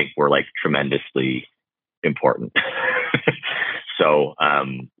ones that I think were like tremendously important. So,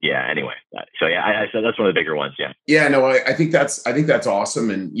 anyway, so that's one of the bigger ones. Yeah. Yeah, no, I think that's awesome.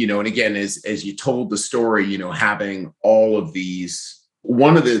 And, and again, as you told the story, having all of these,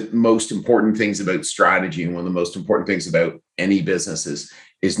 one of the most important things about strategy and one of the most important things about any business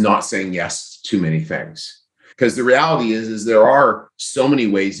is not saying yes to too many things. Because the reality is there are so many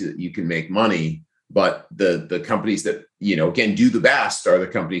ways that you can make money, but the companies that, again, do the best are the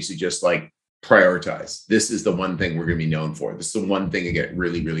companies who just like, prioritize. This is the one thing we're going to be known for. This is the one thing I get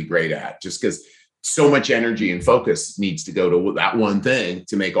really, really great at, just because so much energy and focus needs to go to that one thing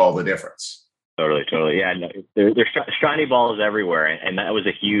to make all the difference. Totally. Yeah. No, there's shiny balls everywhere. And that was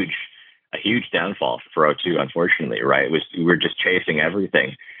a huge downfall for O2, unfortunately, right? We were just chasing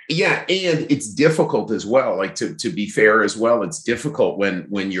everything. Yeah. And it's difficult as well. Like to be fair as well, it's difficult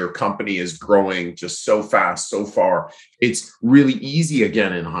when your company is growing just so fast, so far. It's really easy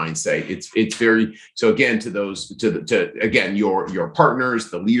again in hindsight. It's very, so again, to again, your partners,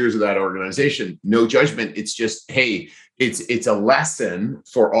 the leaders of that organization, no judgment. It's just, hey, it's a lesson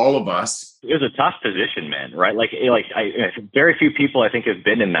for all of us. It was a tough position, man, right? Like very few people I think have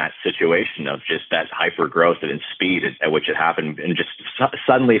been in that situation of just that hyper growth and speed at which it happened, and just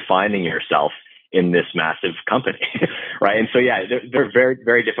suddenly finding yourself in this massive company, right? And so, yeah, they're very,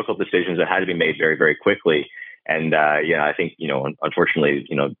 very difficult decisions that had to be made very, very quickly. And I think unfortunately,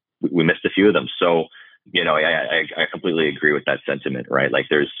 we missed a few of them. So, I completely agree with that sentiment, right? Like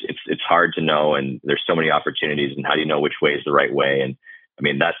it's hard to know, and there's so many opportunities, and how do you know which way is the right way? And I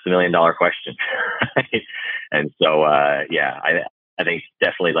mean, that's the $1 million question. Right? And so, I think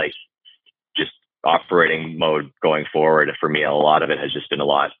definitely like just operating mode going forward for me, a lot of it has just been a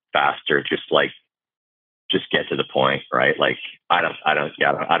lot faster. Just get to the point, right? Like I don't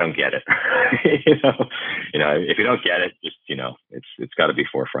get it. If you don't get it, just it's got to be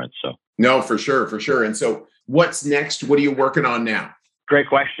forefront. So no, for sure. And so, what's next? What are you working on now? Great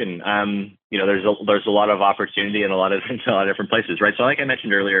question. There's a lot of opportunity in a lot of different places, right? So, like I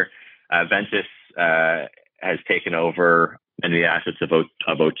mentioned earlier, Ventus has taken over many of the assets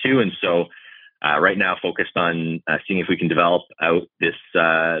of O2, and so right now focused on seeing if we can develop out this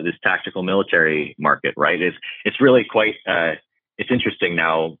tactical military market. Right? It's really quite it's interesting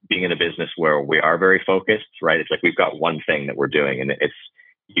now being in a business where we are very focused. Right? It's like we've got one thing that we're doing, and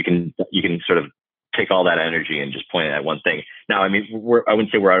you can sort of take all that energy and just point it at one thing. Now, I mean, I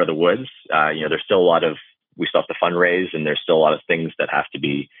wouldn't say we're out of the woods. There's still we still have to fundraise, and there's still a lot of things that have to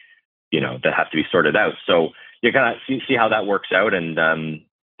be, sorted out. So you kind of see how that works out, and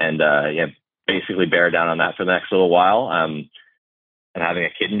basically bear down on that for the next little while. And having a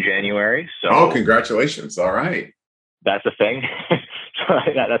kid in January. So, congratulations! All right, that's a thing. So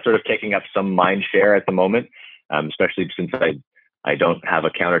that's sort of taking up some mind share at the moment, especially since I don't have a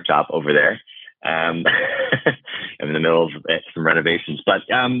countertop over there. I'm in the middle of some renovations, but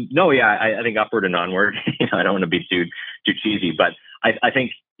I think upward and onward. I don't want to be too cheesy, but I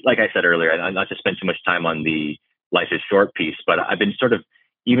think, like I said earlier, not to spend too much time on the life is short piece, but I've been sort of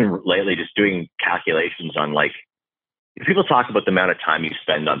even lately just doing calculations on, like, people talk about the amount of time you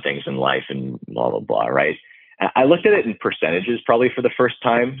spend on things in life and blah blah blah, right? I looked at it in percentages probably for the first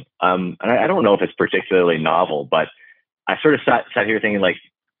time, and I don't know if it's particularly novel, but I sort of sat here thinking, like,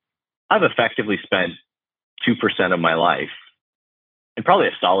 I've effectively spent 2% of my life, and probably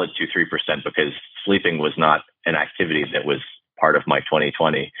a solid 2-3%, because sleeping was not an activity that was part of my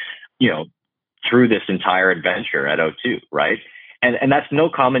 2020, through this entire adventure at O2, right? And that's no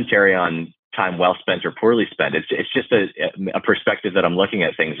commentary on time well spent or poorly spent. It's just a perspective that I'm looking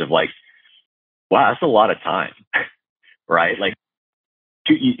at things of, like, wow, that's a lot of time, right? Like,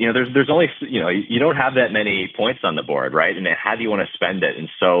 there's only, you don't have that many points on the board, right? And how do you want to spend it? And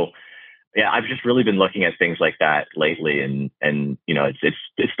so, yeah, I've just really been looking at things like that lately, and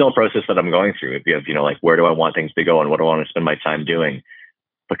it's still a process that I'm going through. If you have, like, where do I want things to go and what do I want to spend my time doing?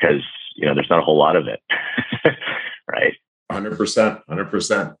 Because there's not a whole lot of it, right?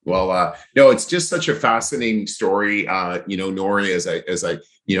 100%. Well, no, it's just such a fascinating story. Nori, as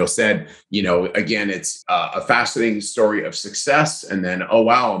I said, again, it's a fascinating story of success. And then, oh,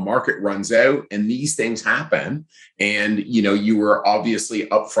 wow, a market runs out and these things happen. And, you were obviously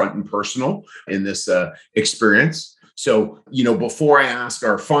upfront and personal in this experience. So, before I ask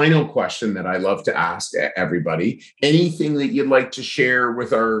our final question that I love to ask everybody, anything that you'd like to share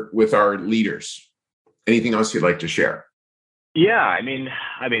with our leaders? Anything else you'd like to share? Yeah, I mean,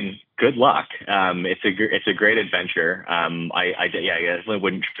 good luck. It's a great adventure. I definitely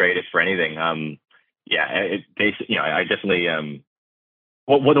wouldn't trade it for anything. I definitely.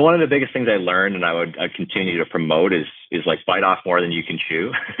 One of the biggest things I learned, and I would continue to promote, is like, bite off more than you can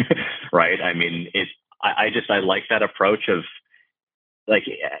chew, right? I mean, I like that approach of, like,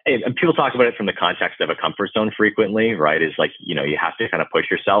 and people talk about it from the context of a comfort zone frequently, right? Is like, you have to kind of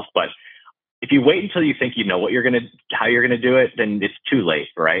push yourself, but if you wait until you think you know how you're gonna do it, then it's too late,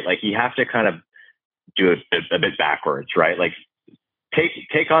 right? Like, you have to kind of do it a bit backwards, right? Like,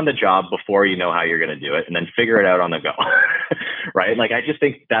 take on the job before you know how you're gonna do it, and then figure it out on the go, right? Like, I just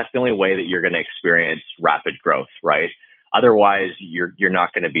think that's the only way that you're gonna experience rapid growth, right? Otherwise, you're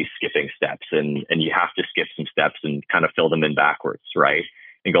not going to be skipping steps, and you have to skip some steps and kind of fill them in backwards, right?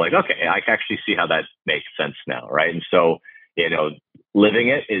 And go, like, okay, I can actually see how that makes sense now, right? And so, living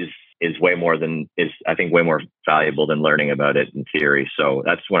it is way more valuable than learning about it in theory. So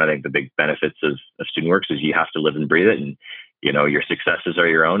that's one of, I think, the big benefits of StudentWorks, is you have to live and breathe it, and your successes are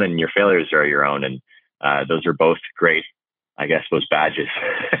your own and your failures are your own, and those are both great, I guess, those badges.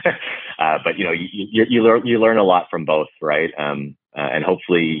 But you learn a lot from both, right? And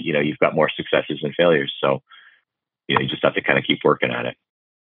hopefully you've got more successes than failures. So you just have to kind of keep working at it.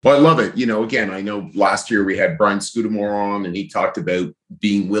 Well, I love it. Again, I know last year we had Brian Scudamore on, and he talked about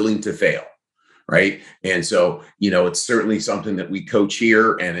being willing to fail, right? And so, it's certainly something that we coach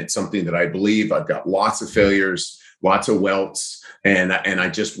here, and it's something that I believe. I've got lots of failures, lots of welts, and I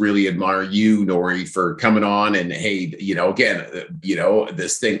just really admire you, Nori, for coming on. And hey, again,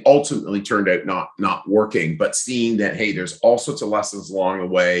 this thing ultimately turned out not working, but seeing that, hey, there's all sorts of lessons along the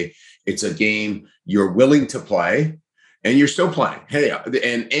way. It's a game you're willing to play, and you're still playing. Hey, and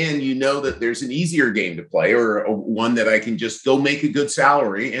that there's an easier game to play, or one that I can just go make a good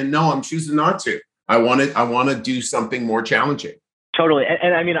salary. And no, I'm choosing not to. I want to do something more challenging. Totally.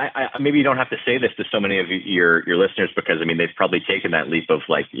 And I mean, I maybe you don't have to say this to so many of your listeners, because I mean, they've probably taken that leap of,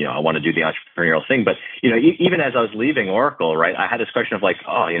 like, I want to do the entrepreneurial thing. But, even as I was leaving Oracle, right, I had this question of, like,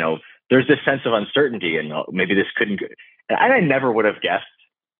 there's this sense of uncertainty, and maybe this couldn't, and I never would have guessed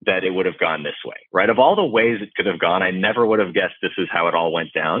that it would have gone this way, right? Of all the ways it could have gone, I never would have guessed this is how it all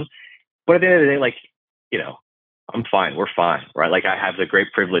went down. But at the end of the day, like, I'm fine. We're fine, right? Like, I have the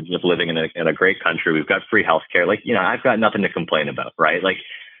great privilege of living in a great country. We've got free healthcare. Like, I've got nothing to complain about, right? Like,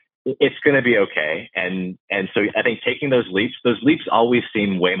 it's going to be okay. And so I think taking those leaps always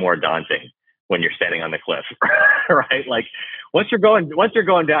seem way more daunting when you're standing on the cliff, right? Like, once you're going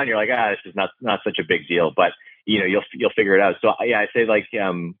down, you're like, this is not such a big deal, but you'll figure it out. So yeah, I say like,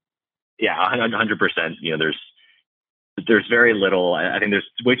 100%, there's very little. I think there's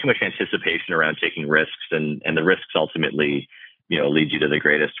way too much anticipation around taking risks, and the risks ultimately, lead you to the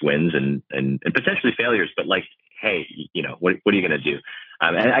greatest wins and potentially failures. But like, hey, what are you going to do?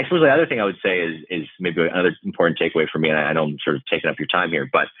 And I suppose the other thing I would say is maybe another important takeaway for me. And I know I'm sort of taking up your time here,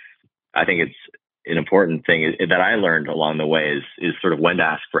 but I think it's an important thing that I learned along the way is sort of when to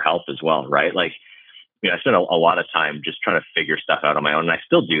ask for help as well, right? Like, I spent a lot of time just trying to figure stuff out on my own, and I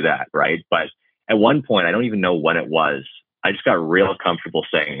still do that, right? But at one point, I don't even know when it was, I just got real comfortable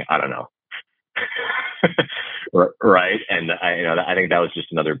saying, I don't know. Right. And I think that was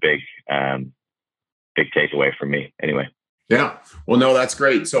just another big takeaway from me anyway. Yeah. Well, no, that's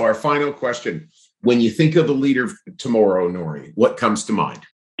great. So our final question, when you think of the leader of tomorrow, Nori, what comes to mind?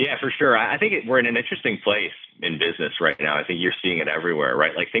 Yeah, for sure. I think we're in an interesting place in business right now. I think you're seeing it everywhere,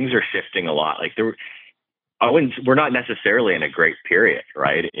 right? Like, things are shifting a lot. Like, we're not necessarily in a great period,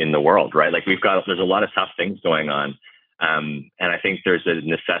 right, in the world, right? Like, there's a lot of tough things going on. And I think there's a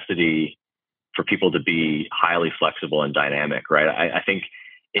necessity for people to be highly flexible and dynamic, right? I think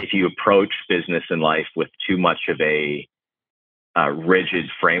if you approach business and life with too much of a rigid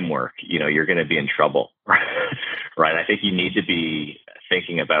framework, you're going to be in trouble, right? I think you need to be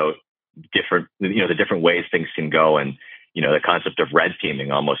thinking about the different ways things can go, and the concept of red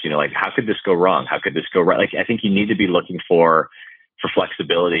teaming almost, like, how could this go wrong? How could this go right? Like, I think you need to be looking for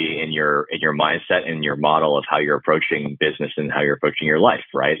flexibility in your mindset and your model of how you're approaching business and how you're approaching your life,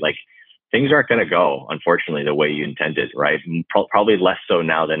 right? Like, things aren't going to go, unfortunately, the way you intended, right? Probably less so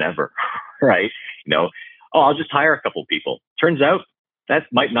now than ever, right? I'll just hire a couple people. Turns out that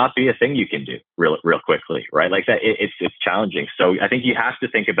might not be a thing you can do real quickly, right? Like that, it's challenging. So I think you have to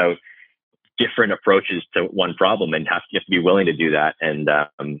think about different approaches to one problem, and you have to be willing to do that. And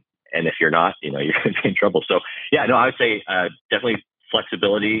if you're not, you're going to be in trouble. So yeah, no, I would say definitely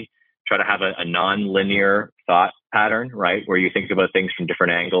flexibility. Try to have a non-linear thought pattern, right, where you think about things from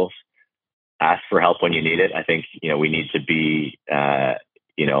different angles. Ask for help when you need it. I think we need to be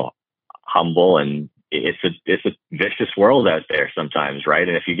humble, and it's a vicious world out there sometimes, right?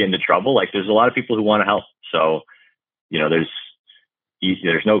 And if you get into trouble, like, there's a lot of people who want to help. So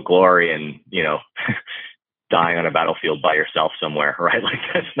there's no glory in dying on a battlefield by yourself somewhere, right? Like,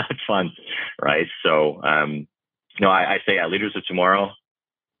 that's not fun, right? So I say, leaders of tomorrow,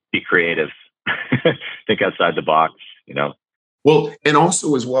 be creative, think outside the box. Well, and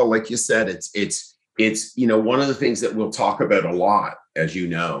also as well, like you said, it's one of the things that we'll talk about a lot, as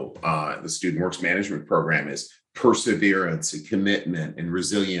the Student Works Management Program, is perseverance and commitment and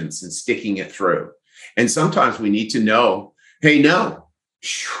resilience and sticking it through. And sometimes we need to know, hey, no,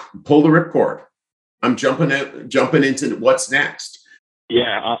 pull the ripcord. I'm jumping into what's next.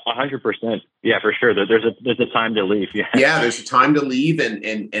 Yeah, 100%. Yeah, for sure. There's a time to leave. Yeah, there's a time to leave,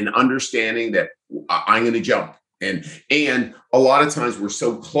 and understanding that I'm going to jump. And a lot of times we're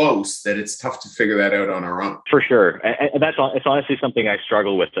so close that it's tough to figure that out on our own. For sure, and it's honestly something I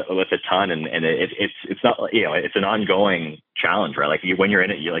struggle with a ton, and it's not, it's an ongoing challenge, right? Like, when you're in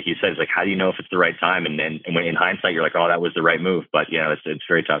it, like you said, it's like, how do you know if it's the right time? And when in hindsight, you're like, oh, that was the right move, but it's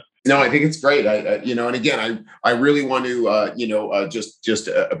very tough. No, I think it's great. And again, I really want to just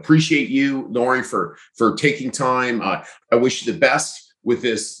appreciate you, Nori, for taking time. I wish you the best with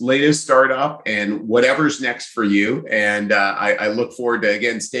this latest startup and whatever's next for you. And I look forward to,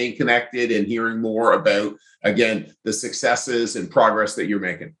 again, staying connected and hearing more about, again, the successes and progress that you're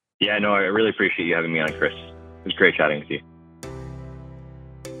making. Yeah, no, I really appreciate you having me on, Chris. It was great chatting with you.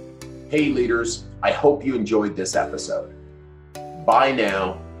 Hey, leaders, I hope you enjoyed this episode. By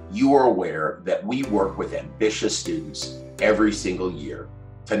now, you are aware that we work with ambitious students every single year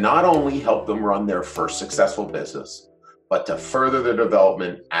to not only help them run their first successful business, but to further their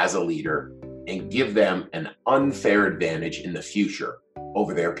development as a leader and give them an unfair advantage in the future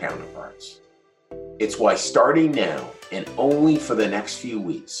over their counterparts. It's why starting now and only for the next few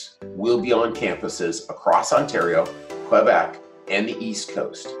weeks, we'll be on campuses across Ontario, Quebec, and the East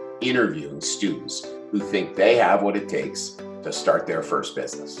Coast, interviewing students who think they have what it takes to start their first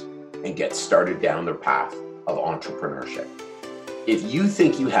business and get started down their path of entrepreneurship. If you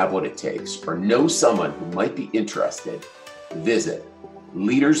think you have what it takes or know someone who might be interested, visit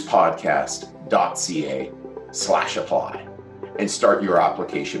leaderspodcast.ca/apply and start your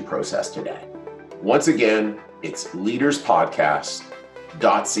application process today. Once again, it's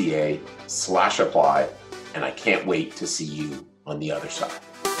leaderspodcast.ca/apply, and I can't wait to see you on the other side.